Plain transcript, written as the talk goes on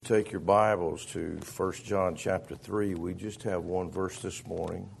take your Bibles to 1 John chapter 3, we just have one verse this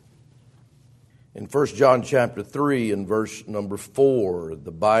morning. In 1 John chapter 3 and verse number 4,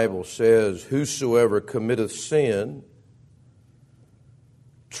 the Bible says, "Whosoever committeth sin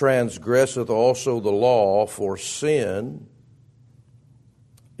transgresseth also the law, for sin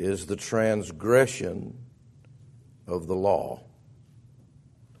is the transgression of the law."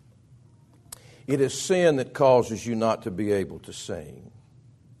 It is sin that causes you not to be able to sing.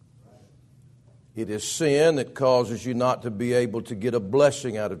 It is sin that causes you not to be able to get a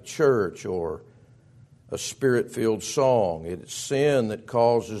blessing out of church or a spirit-filled song. It is sin that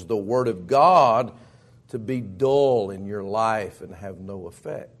causes the Word of God to be dull in your life and have no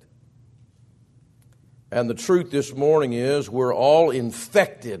effect. And the truth this morning is we're all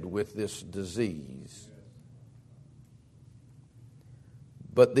infected with this disease.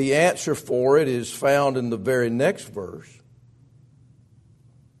 But the answer for it is found in the very next verse.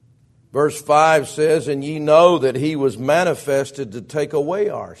 Verse 5 says, "And ye know that he was manifested to take away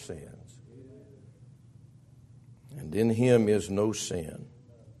our sins. And in him is no sin."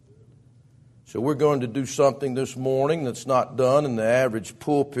 So we're going to do something this morning that's not done in the average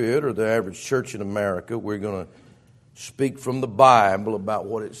pulpit or the average church in America. We're going to speak from the Bible about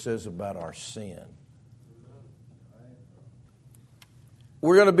what it says about our sin.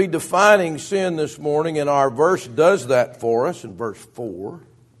 We're going to be defining sin this morning, and our verse does that for us in verse 4.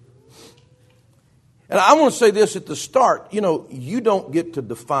 And I want to say this at the start. You don't get to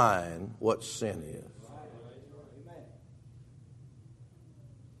define what sin is.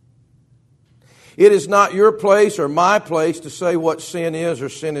 It is not your place or my place to say what sin is or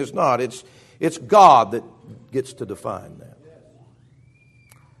sin is not. It's God that gets to define that.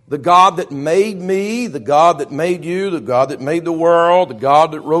 The God that made me, the God that made you, the God that made the world, the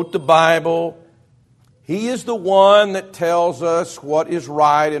God that wrote the Bible, He is the one that tells us what is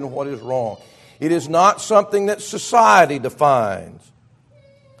right and what is wrong. It is not something that society defines.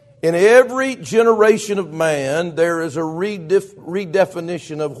 In every generation of man, there is a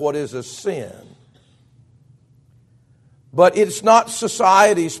redefinition of what is a sin. But it's not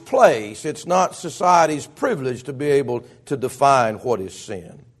society's place, it's not society's privilege to be able to define what is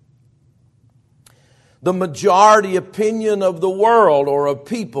sin. The majority opinion of the world or of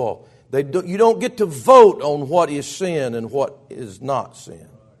people, you don't get to vote on what is sin and what is not sin.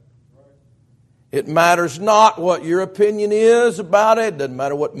 It matters not what your opinion is about it. It doesn't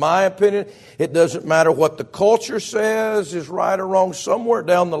matter what my opinion. It doesn't matter what the culture says is right or wrong. Somewhere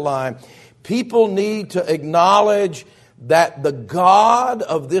down the line, people need to acknowledge that the God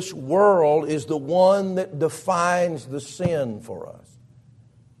of this world is the one that defines the sin for us.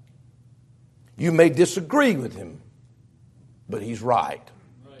 You may disagree with him, but he's right.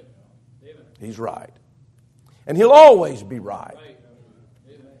 He's right. And he'll always be right.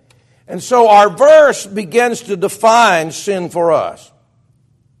 And so our verse begins to define sin for us.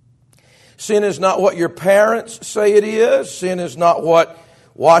 Sin is not what your parents say it is. Sin is not what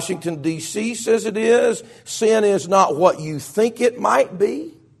Washington, D.C. says it is. Sin is not what you think it might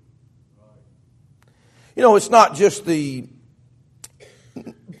be. It's not just the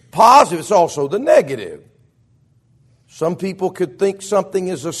positive, it's also the negative. Some people could think something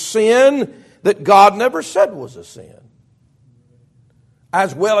is a sin that God never said was a sin.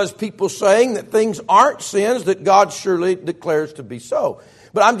 As well as people saying that things aren't sins that God surely declares to be so.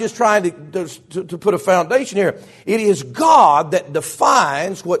 But I'm just trying to put a foundation here. It is God that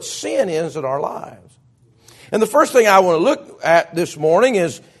defines what sin is in our lives. And the first thing I want to look at this morning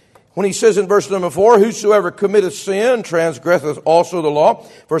is when he says in verse number 4, "Whosoever committeth sin transgresseth also the law,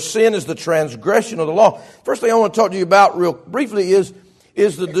 for sin is the transgression of the law." First thing I want to talk to you about real briefly is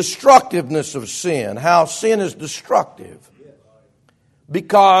the destructiveness of sin, how sin is destructive.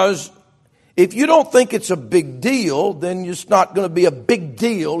 Because if you don't think it's a big deal, then it's not going to be a big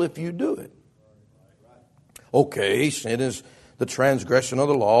deal if you do it. Okay, sin is the transgression of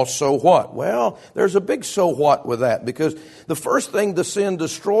the law, so what? Well, there's a big so what with that, because the first thing the sin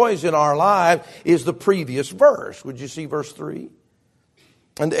destroys in our life is the previous verse. Would you see verse 3?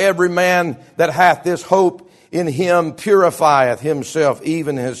 "And every man that hath this hope in him purifieth himself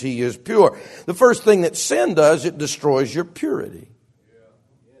even as he is pure." The first thing that sin does, it destroys your purity.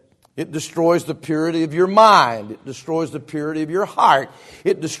 It destroys the purity of your mind. It destroys the purity of your heart.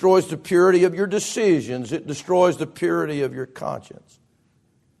 It destroys the purity of your decisions. It destroys the purity of your conscience.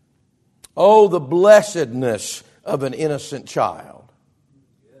 Oh, the blessedness of an innocent child.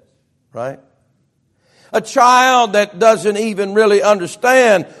 Right? A child that doesn't even really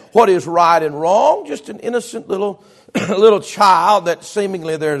understand what is right and wrong. Just an innocent little child that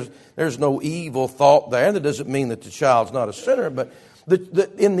seemingly there's no evil thought there. That doesn't mean that the child's not a sinner, but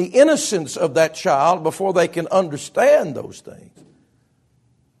in the innocence of that child before they can understand those things.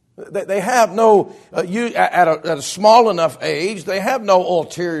 They have no, at a small enough age, they have no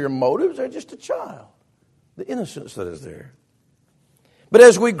ulterior motives. They're just a child. The innocence that is there. But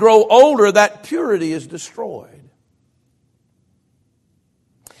as we grow older, that purity is destroyed.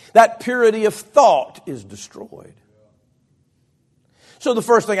 That purity of thought is destroyed. So the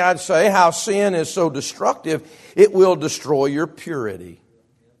first thing I'd say, how sin is so destructive, it will destroy your purity.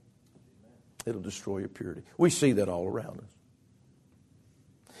 It'll destroy your purity. We see that all around us.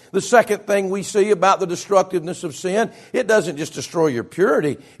 The second thing we see about the destructiveness of sin, it doesn't just destroy your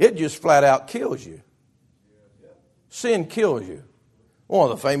purity, it just flat out kills you. Sin kills you. One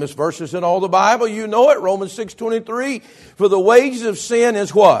of the famous verses in all the Bible, you know it, Romans 6:23. For the wages of sin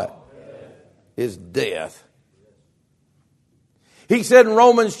is what? Death. Is death. He said in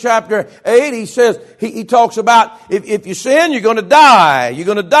Romans chapter 8, he says, he talks about if you sin, you're going to die. You're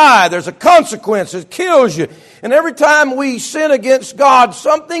going to die. There's a consequence. It kills you. And every time we sin against God,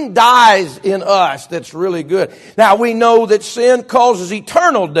 something dies in us that's really good. Now we know that sin causes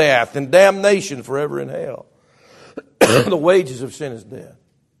eternal death and damnation forever in hell. The wages of sin is death.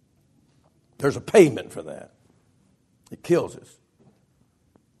 There's a payment for that. It kills us.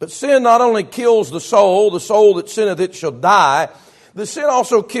 But sin not only kills the soul that sinneth it shall die. The sin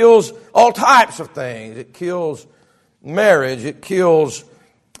also kills all types of things. It kills marriage. It kills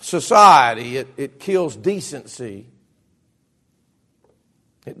society. It kills decency.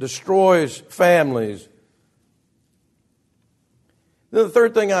 It destroys families. Then the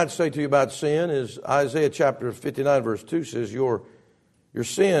third thing I'd say to you about sin is Isaiah chapter 59 verse 2 says your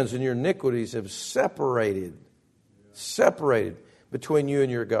sins and your iniquities have separated between you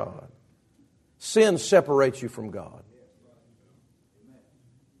and your God. Sin separates you from God.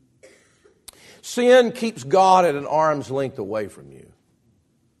 Sin keeps God at an arm's length away from you.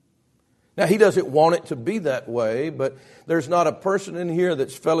 Now, He doesn't want it to be that way, but there's not a person in here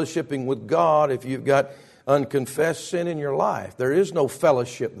that's fellowshipping with God if you've got unconfessed sin in your life. There is no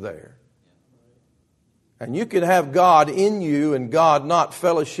fellowship there. And you can have God in you and God not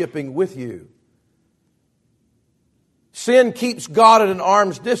fellowshipping with you. Sin keeps God at an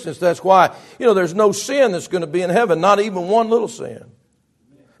arm's distance. That's why, there's no sin that's going to be in heaven, not even one little sin.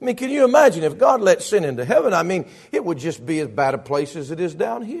 I mean, can you imagine if God let sin into heaven? I mean, it would just be as bad a place as it is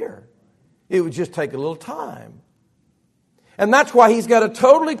down here. It would just take a little time. And that's why He's got to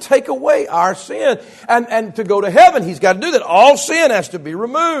totally take away our sin. And to go to heaven, He's got to do that. All sin has to be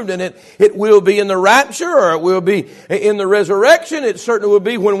removed. And it will be in the rapture or it will be in the resurrection. It certainly will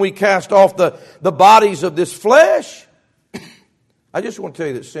be when we cast off the bodies of this flesh. I just want to tell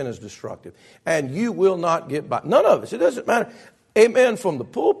you that sin is destructive. And you will not get by. None of us. It doesn't matter. Amen. From the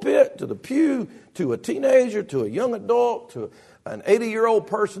pulpit to the pew to a teenager to a young adult to an 80-year-old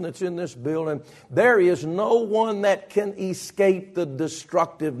person that's in this building, there is no one that can escape the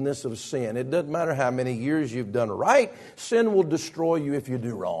destructiveness of sin. It doesn't matter how many years you've done right. Sin will destroy you if you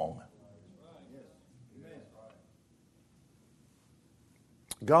do wrong.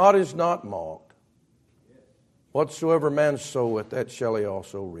 God is not mocked. Whatsoever man soweth, that shall he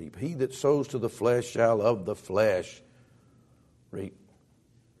also reap. He that sows to the flesh shall of the flesh reap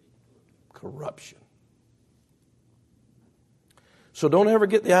corruption. So don't ever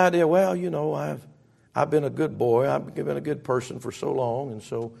get the idea, well, I've been a good boy, I've been a good person for so long, and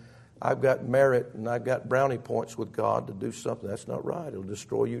so I've got merit and I've got brownie points with God to do something. That's not right. It'll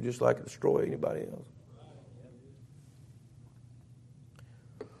destroy you just like it destroy anybody else.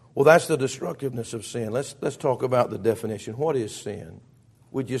 Well, that's the destructiveness of sin. Let's talk about the definition. What is sin?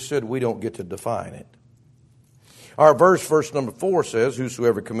 We just said we don't get to define it. Our verse number 4 says,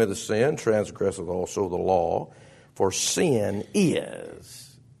 whosoever committeth sin transgresseth also the law, for sin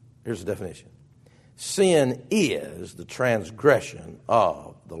is. Here's the definition. Sin is the transgression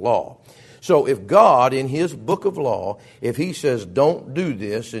of the law. So if God, in His book of law, if He says don't do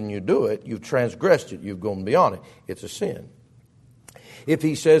this and you do it, you've transgressed it, you've gone beyond it. It's a sin. If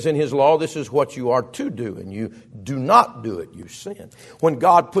He says in His law, this is what you are to do, and you do not do it, you sin. When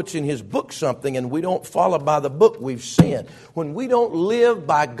God puts in His book something and we don't follow by the book, we've sinned. When we don't live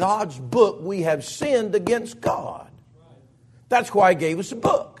by God's book, we have sinned against God. That's why He gave us a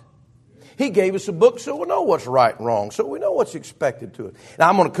book. He gave us a book so we know what's right and wrong, so we know what's expected to it. Now,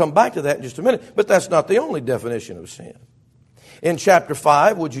 I'm going to come back to that in just a minute, but that's not the only definition of sin. In chapter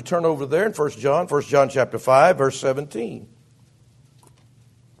 5, would you turn over there in 1 John chapter 5, verse 17.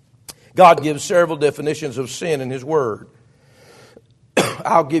 God gives several definitions of sin in His Word.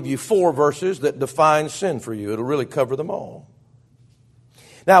 I'll give you 4 verses that define sin for you. It'll really cover them all.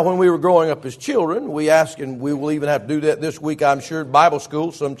 Now, when we were growing up as children, we asked, and we will even have to do that this week, I'm sure, at Bible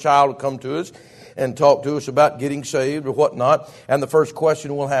school. Some child will come to us and talk to us about getting saved or whatnot. And the first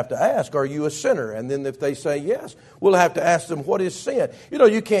question we'll have to ask, are you a sinner? And then if they say yes, we'll have to ask them, what is sin? You know,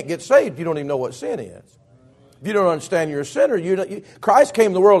 you can't get saved if you don't even know what sin is. If you don't understand you're a sinner, Christ came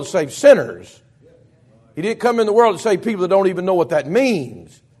in the world to save sinners. He didn't come in the world to save people that don't even know what that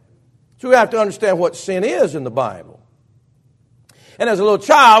means. So we have to understand what sin is in the Bible. And as a little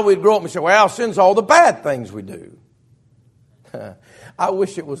child, we'd grow up and say, well, sin's all the bad things we do. I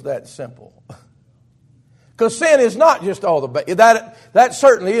wish it was that simple. Because sin is not just all the bad. That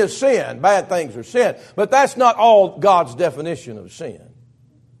certainly is sin. Bad things are sin. But that's not all God's definition of sin.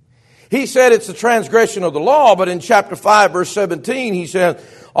 He said it's the transgression of the law, but in chapter 5, verse 17, he said,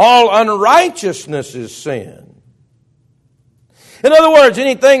 all unrighteousness is sin. In other words,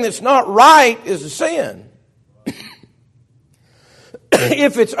 anything that's not right is a sin.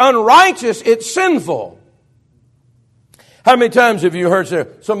 If it's unrighteous, it's sinful. How many times have you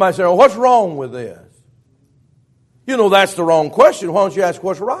heard somebody say, oh, what's wrong with this? You know that's the wrong question. Why don't you ask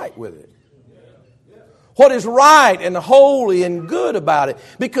what's right with it? What is right and holy and good about it?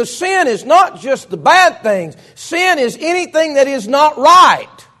 Because sin is not just the bad things. Sin is anything that is not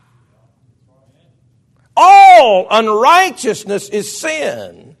right. All unrighteousness is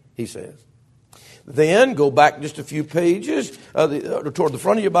sin, he says. Then go back just a few pages toward the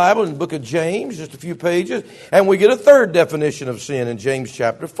front of your Bible in the book of James, just a few pages, and we get a third definition of sin in James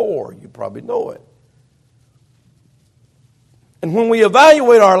chapter 4. You probably know it. And when we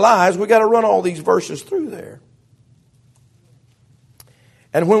evaluate our lives, we've got to run all these verses through there.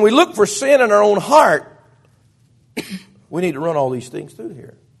 And when we look for sin in our own heart, we need to run all these things through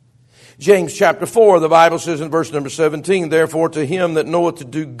here. James chapter 4, the Bible says in verse number 17, therefore to him that knoweth to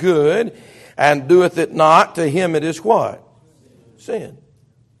do good and doeth it not, to him it is what? Sin.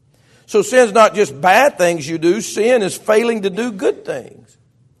 So sin's not just bad things you do. Sin is failing to do good things.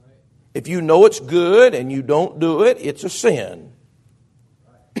 If you know it's good and you don't do it, it's a sin.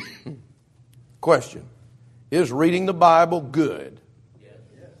 Question. Is reading the Bible good?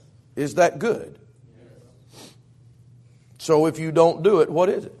 Is that good? So if you don't do it, what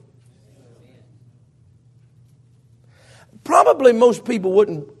is it? Probably most people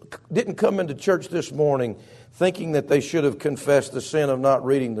didn't come into church this morning thinking that they should have confessed the sin of not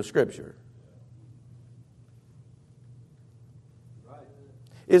reading the Scripture.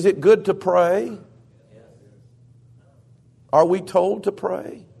 Is it good to pray? Are we told to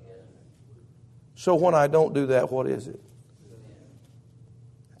pray? So when I don't do that, what is it?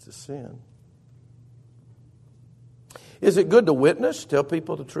 It's a sin. Is it good to witness, tell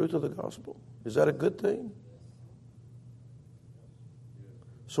people the truth of the gospel? Is that a good thing?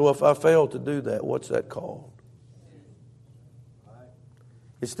 So if I fail to do that, what's that called?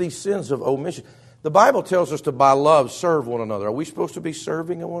 It's these sins of omission. The Bible tells us to, by love, serve one another. Are we supposed to be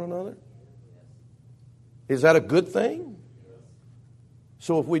serving one another? Is that a good thing?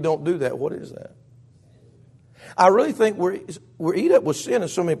 So if we don't do that, what is that? I really think we're eat up with sin in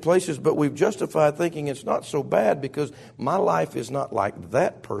so many places, but we've justified thinking it's not so bad because my life is not like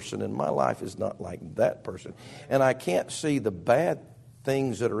that person and my life is not like that person. And I can't see the bad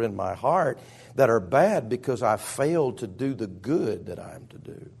things that are in my heart that are bad because I failed to do the good that I am to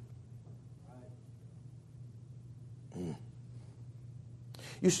do.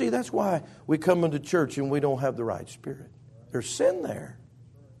 You see, that's why we come into church and we don't have the right spirit. There's sin there.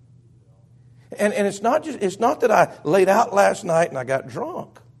 And it's not that I laid out last night and I got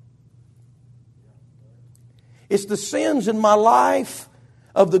drunk. It's the sins in my life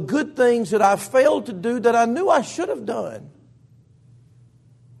of the good things that I failed to do that I knew I should have done,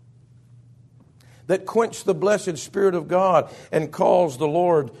 that quench the blessed Spirit of God and cause the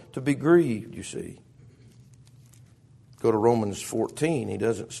Lord to be grieved, you see. Go to Romans 14. He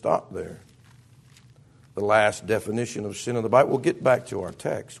doesn't stop there. The last definition of sin in the Bible. We'll get back to our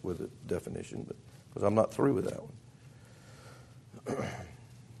text with the definition, but because I'm not through with that one.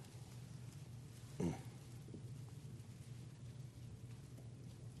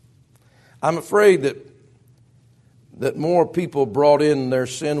 I'm afraid that more people brought in their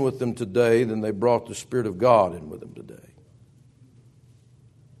sin with them today than they brought the Spirit of God in with them today.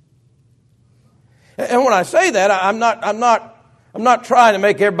 And when I say that, I'm not trying to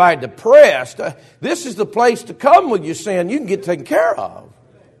make everybody depressed. This is the place to come with your sin. You can get taken care of.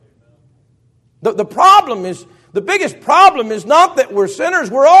 The problem is, the biggest problem is not that we're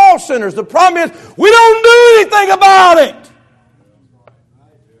sinners. We're all sinners. The problem is we don't do anything about it.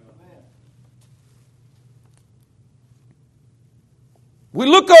 We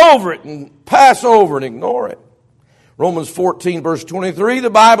look over it and pass over and ignore it. Romans 14 verse 23, the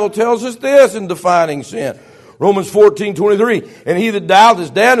Bible tells us this in defining sin. Romans 14:23, and he that dieth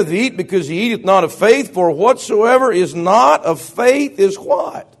is damned to eat because he eateth not of faith, for whatsoever is not of faith is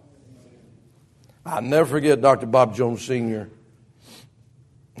what? I'll never forget Dr. Bob Jones Sr.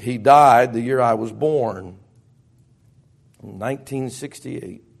 He died the year I was born, in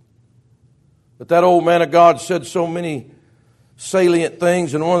 1968. But that old man of God said so many salient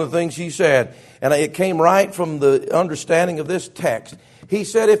things, and one of the things he said, and it came right from the understanding of this text, he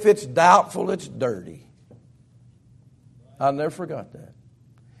said, if it's doubtful, it's dirty. I never forgot that.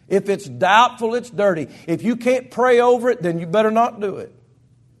 If it's doubtful, it's dirty. If you can't pray over it, then you better not do it.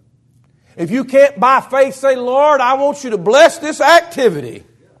 If you can't by faith say, Lord, I want you to bless this activity.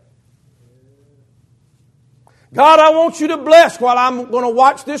 God, I want you to bless while I'm going to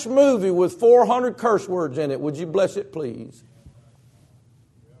watch this movie with 400 curse words in it. Would you bless it, please?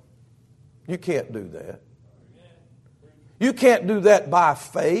 You can't do that. You can't do that by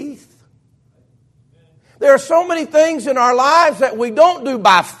faith. There are so many things in our lives that we don't do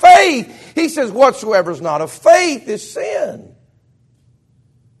by faith. He says, whatsoever is not of faith is sin.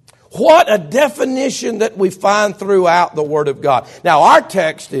 What a definition that we find throughout the Word of God. Now, our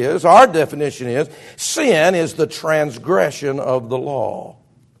definition is, sin is the transgression of the law.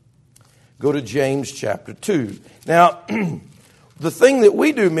 Go to James chapter 2. Now, the thing that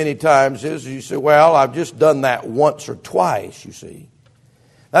we do many times is you say, well, I've just done that once or twice, you see.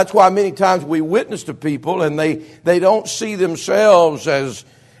 That's why many times we witness to people and they don't see themselves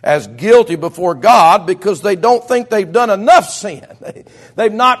as guilty before God because they don't think they've done enough sin.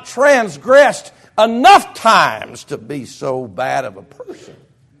 They've not transgressed enough times to be so bad of a person.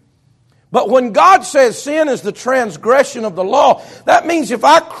 But when God says sin is the transgression of the law, that means if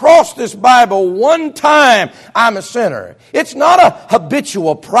I cross this Bible one time, I'm a sinner. It's not a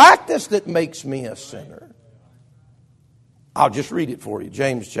habitual practice that makes me a sinner. I'll just read it for you.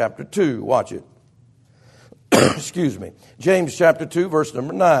 James chapter 2. Watch it. Excuse me. James chapter 2, verse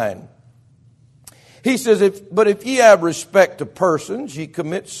number 9. He says, but if ye have respect to persons, ye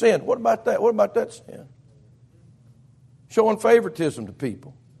commit sin. What about that? What about that sin? Showing favoritism to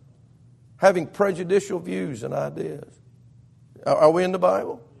people. Having prejudicial views and ideas. Are we in the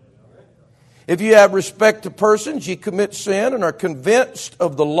Bible? If you have respect to persons, ye commit sin and are convinced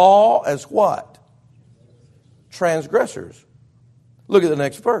of the law as what? Transgressors. Look at the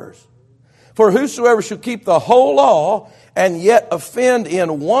next verse. For whosoever shall keep the whole law and yet offend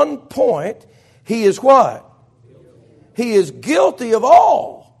in one point, he is what? He is guilty of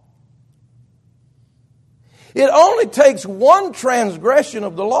all. It only takes one transgression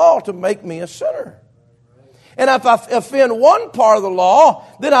of the law to make me a sinner. And if I offend one part of the law,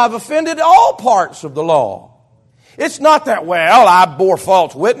 then I've offended all parts of the law. It's not that, well, I bore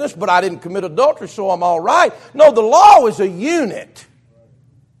false witness, but I didn't commit adultery, so I'm all right. No, the law is a unit.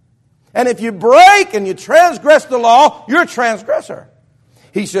 And if you break and you transgress the law, you're a transgressor.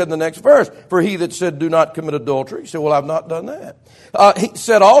 He said in the next verse, for he that said, do not commit adultery. He said, well, I've not done that. He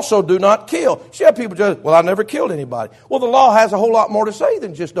said also, do not kill. See how people just, well, I've never killed anybody. Well, the law has a whole lot more to say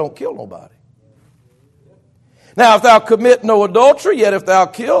than just don't kill nobody. Now, if thou commit no adultery, yet if thou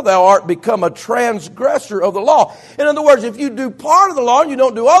kill, thou art become a transgressor of the law. In other words, if you do part of the law and you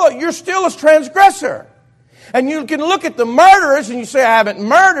don't do all of it, you're still a transgressor. And you can look at the murderers and you say, I haven't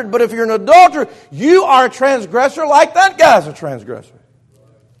murdered, but if you're an adulterer, you are a transgressor like that guy's a transgressor.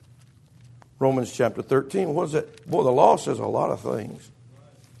 Romans chapter 13, what is it? Boy, the law says a lot of things.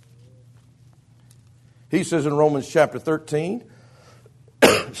 He says in Romans chapter 13,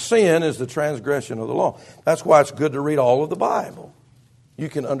 sin is the transgression of the law. That's why it's good to read all of the Bible. You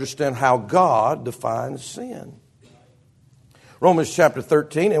can understand how God defines sin. Romans chapter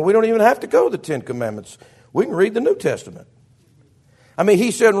 13, and we don't even have to go to the Ten Commandments. We can read the New Testament. I mean,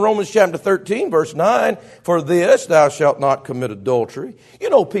 he said in Romans chapter 13, verse 9, for this thou shalt not commit adultery. You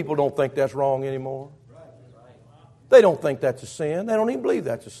know, people don't think that's wrong anymore. They don't think that's a sin. They don't even believe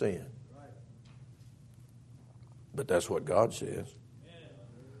that's a sin. But that's what God says.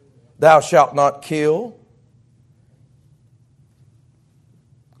 Thou shalt not kill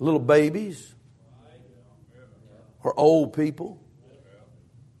little babies or old people.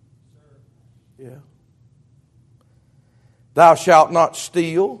 Yeah. Thou shalt not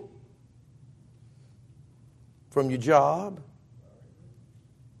steal from your job,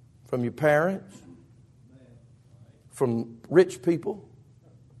 from your parents, from rich people.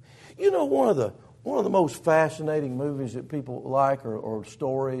 You know, one of the most fascinating movies that people like, or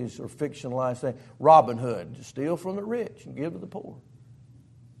stories or fictionalized things, Robin Hood, to steal from the rich and give to the poor.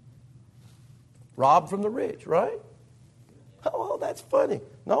 Rob from the rich, right? Oh, well, that's funny.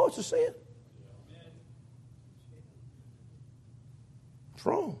 No, it's a sin.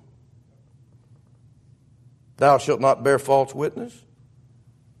 Thou shalt not bear false witness.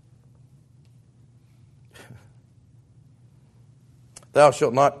 Thou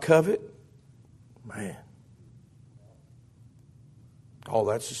shalt not covet. Man. All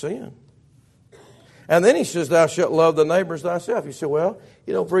that's a sin. And then he says, thou shalt love the neighbor as thyself. You say, well,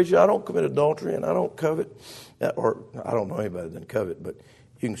 preacher, I don't commit adultery and I don't covet. Or I don't know anybody that doesn't covet, but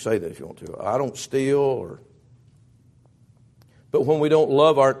you can say that if you want to. I don't steal. But when we don't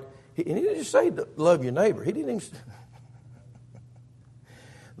love he didn't just say love your neighbor. He didn't even.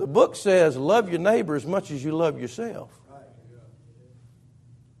 The book says love your neighbor as much as you love yourself.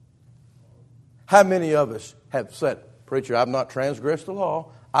 How many of us have said, preacher, I've not transgressed the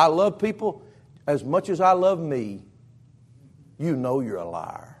law. I love people as much as I love me. You know you're a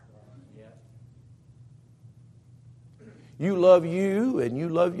liar. You love you and you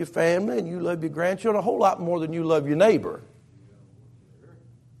love your family and you love your grandchildren a whole lot more than you love your neighbor.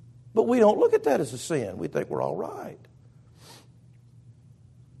 But we don't look at that as a sin. We think we're all right.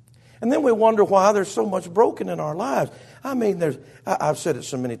 And then we wonder why there's so much broken in our lives. I mean, I've said it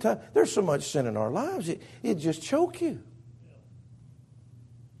so many times. There's so much sin in our lives, it just choke you.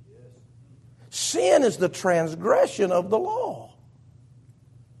 Sin is the transgression of the law.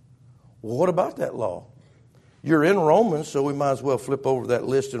 Well, what about that law? You're in Romans, so we might as well flip over that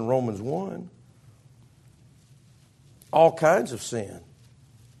list in Romans 1. All kinds of sin.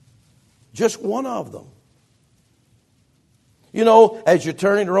 Just one of them. As you're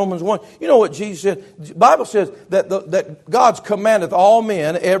turning to Romans 1, you know what Jesus said? The Bible says that God's commandeth all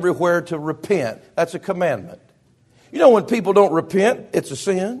men everywhere to repent. That's a commandment. When people don't repent, it's a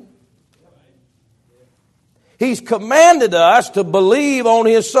sin. He's commanded us to believe on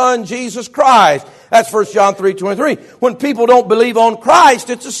His Son, Jesus Christ. That's 1 John 3:23. When people don't believe on Christ,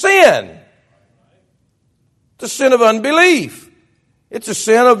 it's a sin. It's a sin of unbelief. It's a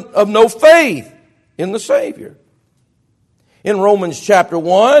sin of no faith in the Savior. In Romans chapter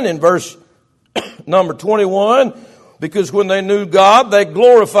 1, in verse number 21, because when they knew God, they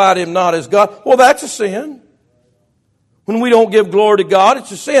glorified Him not as God. Well, that's a sin. When we don't give glory to God,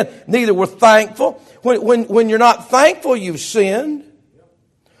 it's a sin. Neither we're thankful. When you're not thankful, you've sinned.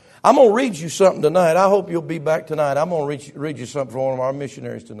 I'm going to read you something tonight. I hope you'll be back tonight. I'm going to read you something from one of our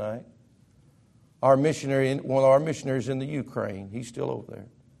missionaries tonight. One of our missionaries in the Ukraine. He's still over there.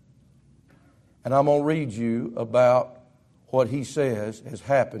 And I'm going to read you about what he says has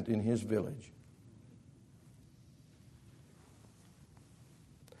happened in his village.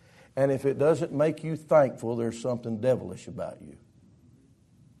 And if it doesn't make you thankful, there's something devilish about you.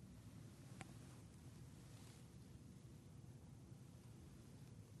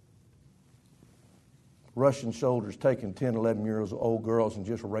 Russian soldiers taking 10, 11-year-old girls and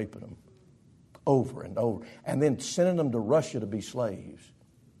just raping them over and over, and then sending them to Russia to be slaves.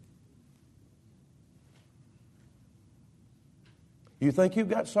 You think you've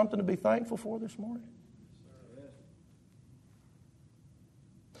got something to be thankful for this morning?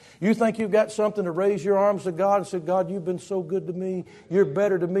 You think you've got something to raise your arms to God and say, God, you've been so good to me. You're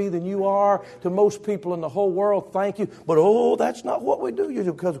better to me than you are to most people in the whole world. Thank you. But that's not what we do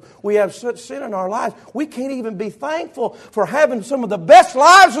usually, because we have such sin in our lives. We can't even be thankful for having some of the best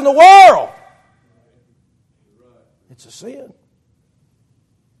lives in the world. It's a sin.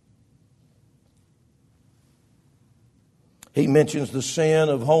 He mentions the sin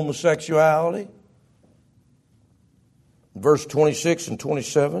of homosexuality. Verse 26 and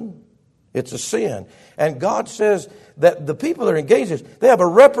 27, it's a sin. And God says that the people that are engaged in this, they have a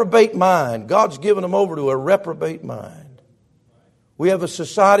reprobate mind. God's given them over to a reprobate mind. We have a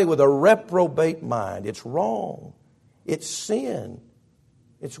society with a reprobate mind. It's wrong. It's sin.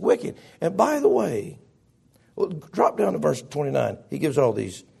 It's wicked. And by the way, drop down to verse 29. He gives all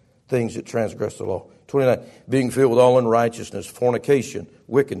these things that transgress the law. 29, being filled with all unrighteousness, fornication,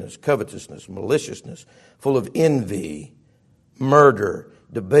 wickedness, covetousness, maliciousness, full of envy, murder,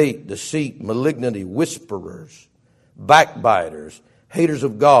 debate, deceit, malignity, whisperers, backbiters, haters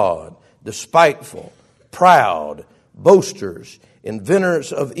of God, despiteful, proud, boasters,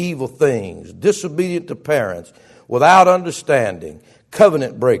 inventors of evil things, disobedient to parents, without understanding,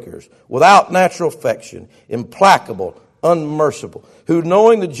 covenant breakers, without natural affection, implacable, unmerciful, who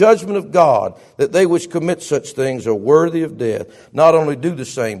knowing the judgment of God, that they which commit such things are worthy of death, not only do the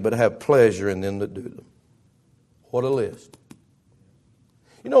same, but have pleasure in them that do them. What a list.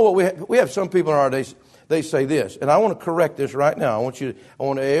 You know what, we have some people in our days, they say this, and I want to correct this right now. I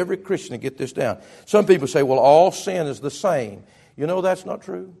want every Christian to get this down. Some people say, well, all sin is the same. You know that's not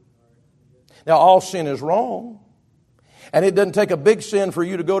true. Now, all sin is wrong, and it doesn't take a big sin for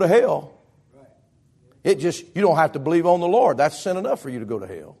you to go to hell. You don't have to believe on the Lord. That's sin enough for you to go to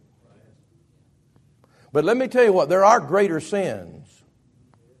hell. But let me tell you what, there are greater sins.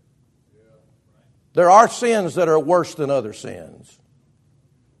 There are sins that are worse than other sins.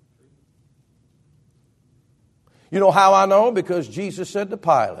 You know how I know? Because Jesus said to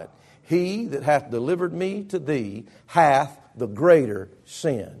Pilate, He that hath delivered me to thee hath the greater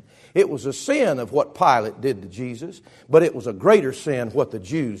sin. It was a sin of what Pilate did to Jesus, but it was a greater sin what the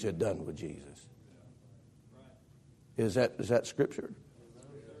Jews had done with Jesus. Is that Scripture?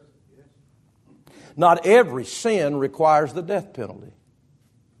 Not every sin requires the death penalty.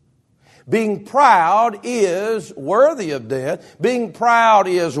 Being proud is worthy of death. Being proud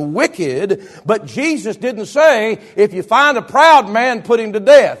is wicked. But Jesus didn't say, if you find a proud man, put him to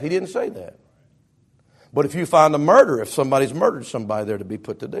death. He didn't say that. But if you find a murderer, if somebody's murdered somebody, they're to be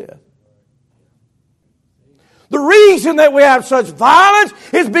put to death. The reason that we have such violence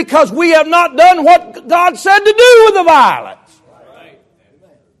is because we have not done what God said to do with the violence.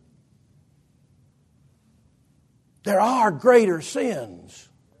 There are greater sins.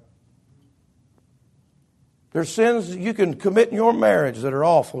 There's sins that you can commit in your marriage that are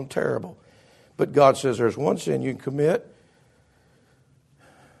awful and terrible. But God says there's one sin you can commit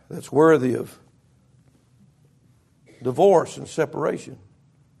that's worthy of divorce and separation.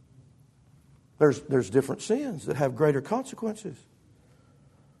 There's different sins that have greater consequences.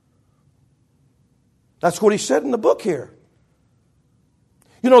 That's what He said in the book here.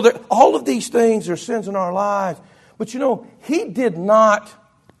 You know, all of these things are sins in our lives. But you know, He did not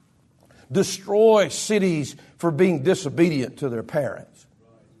destroy cities for being disobedient to their parents.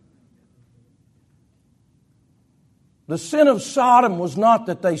 The sin of Sodom was not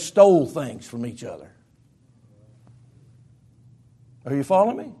that they stole things from each other. Are you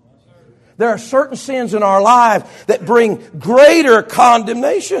following me? There are certain sins in our lives that bring greater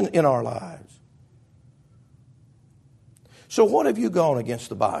condemnation in our lives. So what have you gone against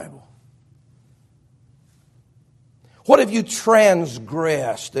the Bible? What have you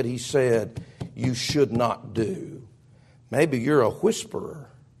transgressed that He said you should not do? Maybe you're a whisperer.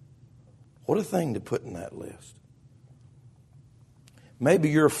 What a thing to put in that list. Maybe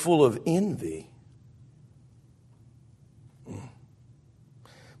you're full of envy.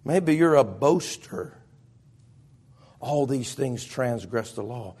 Maybe you're a boaster. All these things transgress the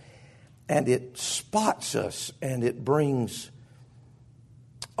law. And it spots us and it brings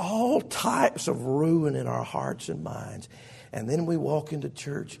all types of ruin in our hearts and minds. And then we walk into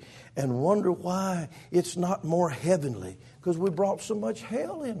church and wonder why it's not more heavenly, because we brought so much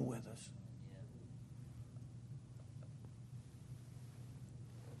hell in with us.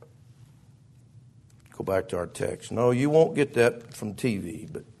 Go back to our text. No, you won't get that from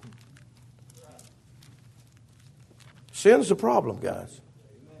TV, but sin's the problem, guys.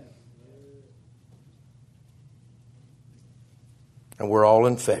 And we're all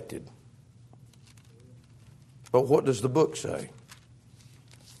infected. But what does the book say?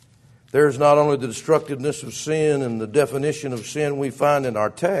 There's not only the destructiveness of sin and the definition of sin we find in our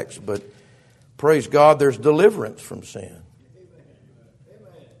text, but praise God, there's deliverance from sin.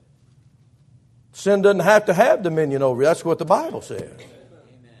 Sin doesn't have to have dominion over you. That's what the Bible says.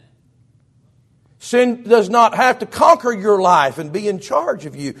 Sin does not have to conquer your life and be in charge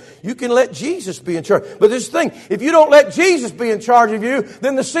of you. You can let Jesus be in charge. But this thing, if you don't let Jesus be in charge of you,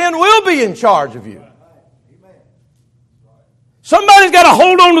 then the sin will be in charge of you. Somebody's got to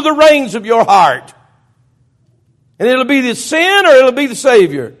hold on to the reins of your heart. And it'll be the sin or it'll be the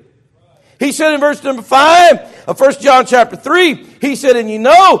Savior. He said in verse number 5 of 1 John chapter 3, He said, and you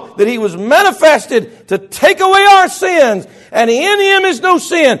know that He was manifested to take away our sins, and in Him is no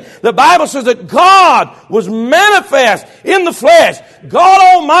sin. The Bible says that God was manifest in the flesh.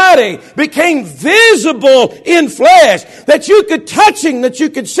 God Almighty became visible in flesh, that you could touch Him, that you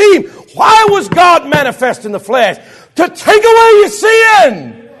could see Him. Why was God manifest in the flesh? To take away your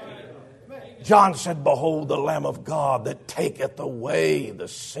sin. John said, behold the Lamb of God that taketh away the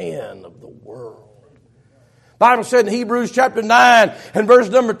sin of the world. The Bible said in Hebrews chapter 9 and verse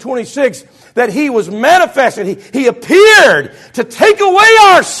number 26 that He was manifested. He appeared to take away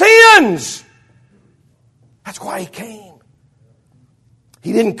our sins. That's why He came.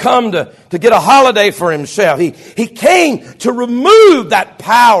 He didn't come to get a holiday for Himself. He came to remove that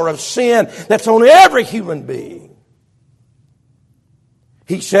power of sin that's on every human being.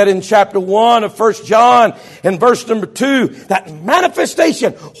 He said in chapter 1 of 1 John in verse number 2, that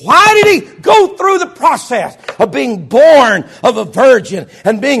manifestation. Why did He go through the process of being born of a virgin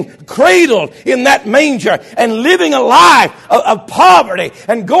and being cradled in that manger and living a life of poverty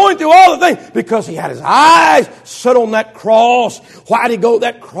and going through all the things? Because He had His eyes set on that cross. Why did He go to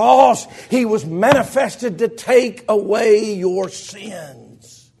that cross? He was manifested to take away your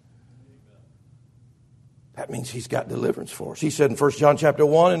sins. That means He's got deliverance for us. He said in 1 John chapter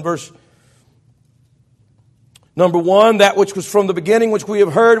 1 and verse number 1, that which was from the beginning, which we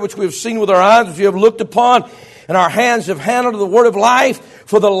have heard, which we have seen with our eyes, which we have looked upon, and our hands have handled the word of life.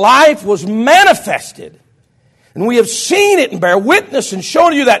 For the life was manifested. And we have seen it and bear witness and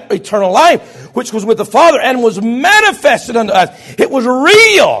shown you that eternal life which was with the Father and was manifested unto us. It was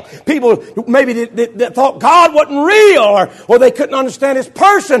real. People maybe that thought God wasn't real or they couldn't understand His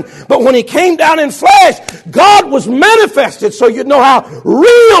person. But when He came down in flesh, God was manifested so you'd know how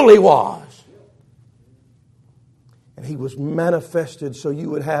real He was. And He was manifested so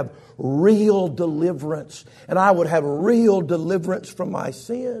you would have real deliverance. And I would have real deliverance from my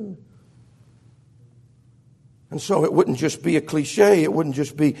sin. And so it wouldn't just be a cliche. It wouldn't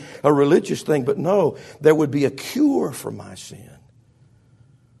just be a religious thing. But no, there would be a cure for my sin.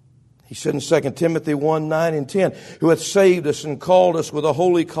 He said in 2 Timothy 1, 9 and 10, who hath saved us and called us with a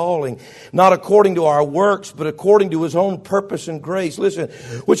holy calling, not according to our works, but according to His own purpose and grace. Listen,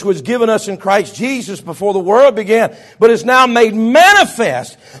 which was given us in Christ Jesus before the world began, but is now made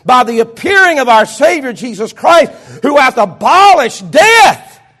manifest by the appearing of our Savior Jesus Christ, who hath abolished death,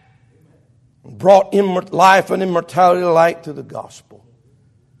 brought life and immortality to light through the gospel.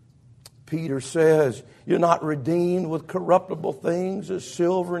 Peter says, you're not redeemed with corruptible things as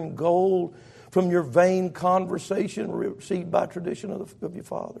silver and gold from your vain conversation received by tradition of your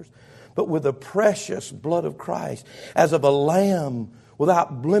fathers, but with the precious blood of Christ, as of a lamb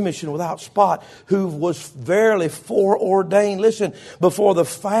without blemish and without spot, who was verily foreordained, listen, before the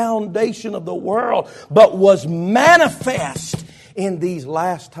foundation of the world, but was manifest in these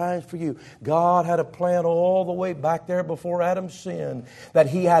last times for you. God had a plan all the way back there before Adam sinned, that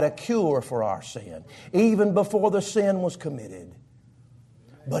He had a cure for our sin, even before the sin was committed.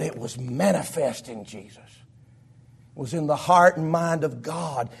 But it was manifest in Jesus. It was in the heart and mind of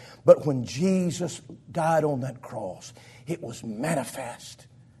God. But when Jesus died on that cross, it was manifest.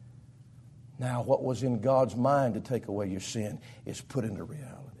 Now, what was in God's mind to take away your sin is put into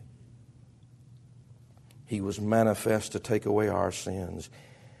reality. He was manifest to take away our sins.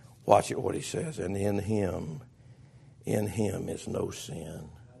 Watch it what He says. And in Him is no sin.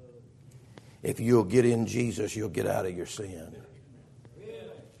 If you'll get in Jesus, you'll get out of your sin.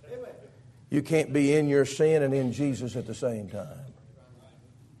 You can't be in your sin and in Jesus at the same time.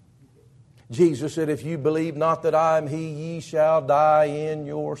 Jesus said, if you believe not that I am He, ye shall die in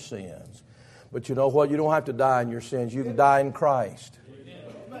your sins. But you know what? You don't have to die in your sins. You can die in Christ.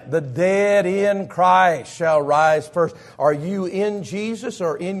 The dead in Christ shall rise first. Are you in Jesus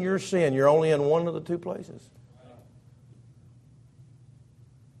or in your sin? You're only in one of the two places.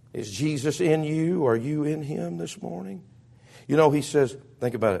 Is Jesus in you? Are you in Him this morning? You know, He says,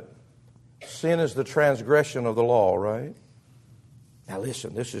 think about it. Sin is the transgression of the law, right? Now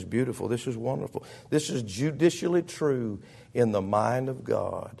listen, this is beautiful. This is wonderful. This is judicially true in the mind of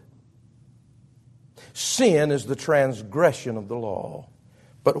God. Sin is the transgression of the law.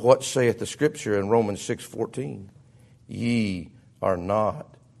 But what saith the Scripture in Romans 6:14? Ye are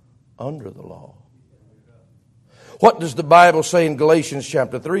not under the law. What does the Bible say in Galatians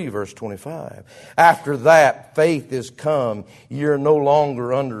chapter 3, verse 25? After that, faith is come. You're no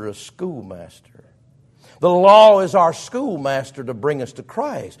longer under a schoolmaster. The law is our schoolmaster to bring us to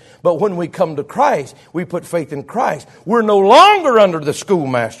Christ. But when we come to Christ, we put faith in Christ. We're no longer under the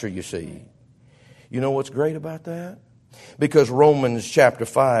schoolmaster, you see. You know what's great about that? Because Romans chapter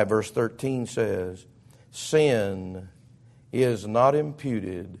 5 verse 13 says, sin is not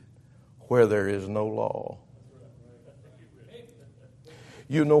imputed where there is no law.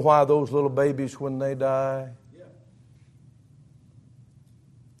 You know why those little babies, when they die,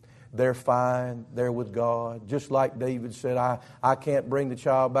 they're fine, they're with God. Just like David said, I can't bring the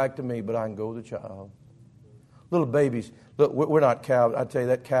child back to me, but I can go to the child. Little babies, look, we're not Calvin. I tell you,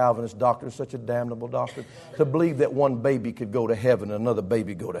 that Calvinist doctrine is such a damnable doctrine. To believe that one baby could go to heaven and another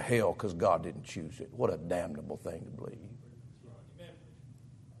baby go to hell because God didn't choose it. What a damnable thing to believe.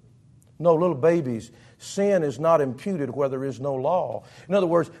 No, little babies, sin is not imputed where there is no law. In other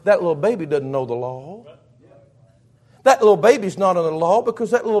words, that little baby doesn't know the law. That little baby's not under the law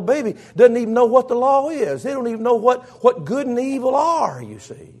because that little baby doesn't even know what the law is. They don't even know what good and evil are, you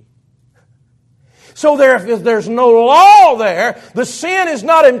see. So if there's no law there, the sin is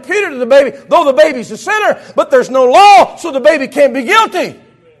not imputed to the baby, though the baby's a sinner, but there's no law, so the baby can't be guilty.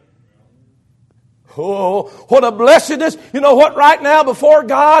 Oh, what a blessedness. You know what? Right now before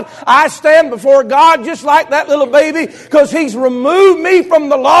God, I stand before God just like that little baby because He's removed me from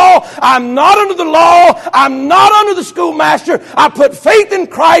the law. I'm not under the law. I'm not under the schoolmaster. I put faith in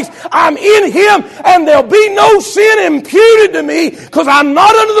Christ. I'm in Him, and there'll be no sin imputed to me because I'm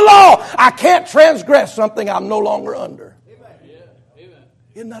not under the law. I can't transgress something I'm no longer under.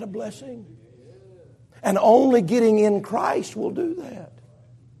 Isn't that a blessing? And only getting in Christ will do that.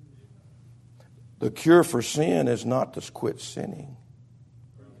 The cure for sin is not to quit sinning.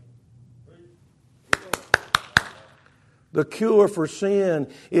 The cure for sin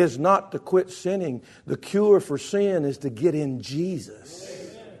is not to quit sinning. The cure for sin is to get in Jesus.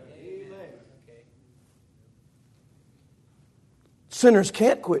 Sinners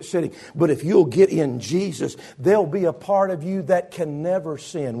can't quit sinning, but if you'll get in Jesus, there'll be a part of you that can never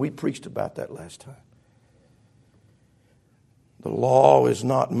sin. We preached about that last time. The law is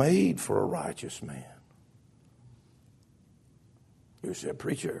not made for a righteous man. You said,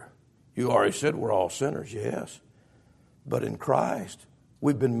 preacher, you already said we're all sinners. Yes. But in Christ,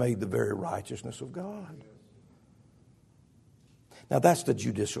 we've been made the very righteousness of God. Now that's the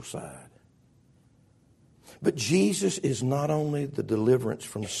judicial side. But Jesus is not only the deliverance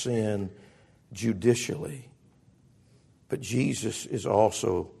from sin judicially, but Jesus is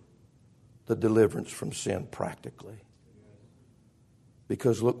also the deliverance from sin practically.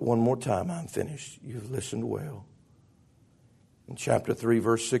 Because look, one more time, I'm finished. You've listened well. In chapter 3,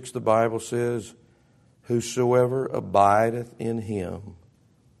 verse 6, the Bible says, whosoever abideth in Him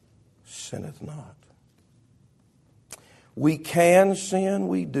sinneth not. We can sin,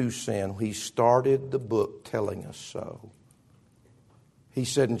 we do sin. He started the book telling us so. He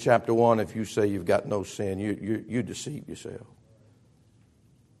said in chapter 1, if you say you've got no sin, you deceive yourself.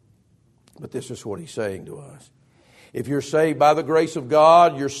 But this is what He's saying to us. If you're saved by the grace of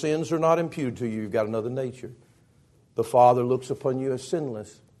God, your sins are not imputed to you. You've got another nature. The Father looks upon you as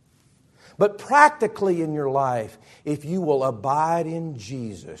sinless. But practically in your life, if you will abide in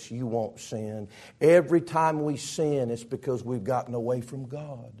Jesus, you won't sin. Every time we sin, it's because we've gotten away from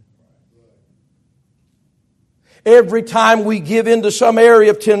God. Every time we give in to some area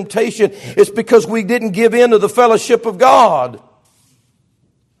of temptation, it's because we didn't give in to the fellowship of God.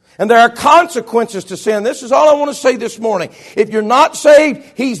 And there are consequences to sin. This is all I want to say this morning. If you're not saved,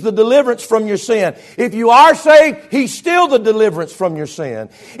 He's the deliverance from your sin. If you are saved, He's still the deliverance from your sin.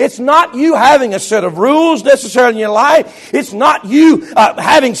 It's not you having a set of rules necessarily in your life. It's not you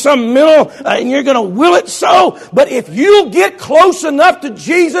having some mental, and you're going to will it so. But if you'll get close enough to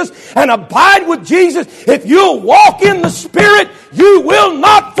Jesus and abide with Jesus, if you'll walk in the Spirit, you will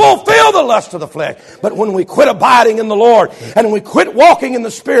not fulfill the lust of the flesh. But when we quit abiding in the Lord, and we quit walking in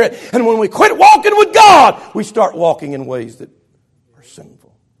the Spirit, and when we quit walking with God, we start walking in ways that are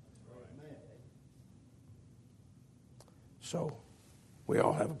sinful. So, we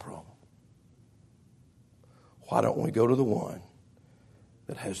all have a problem. Why don't we go to the one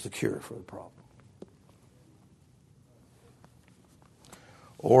that has the cure for the problem?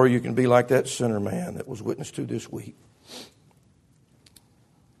 Or you can be like that sinner man that was witnessed to this week.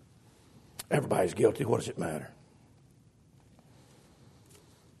 Everybody's guilty. What does it matter?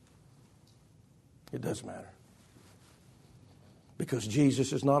 It does matter. Because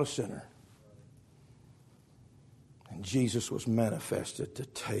Jesus is not a sinner. And Jesus was manifested to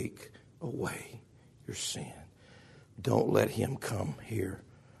take away your sin. Don't let Him come here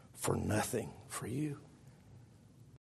for nothing for you.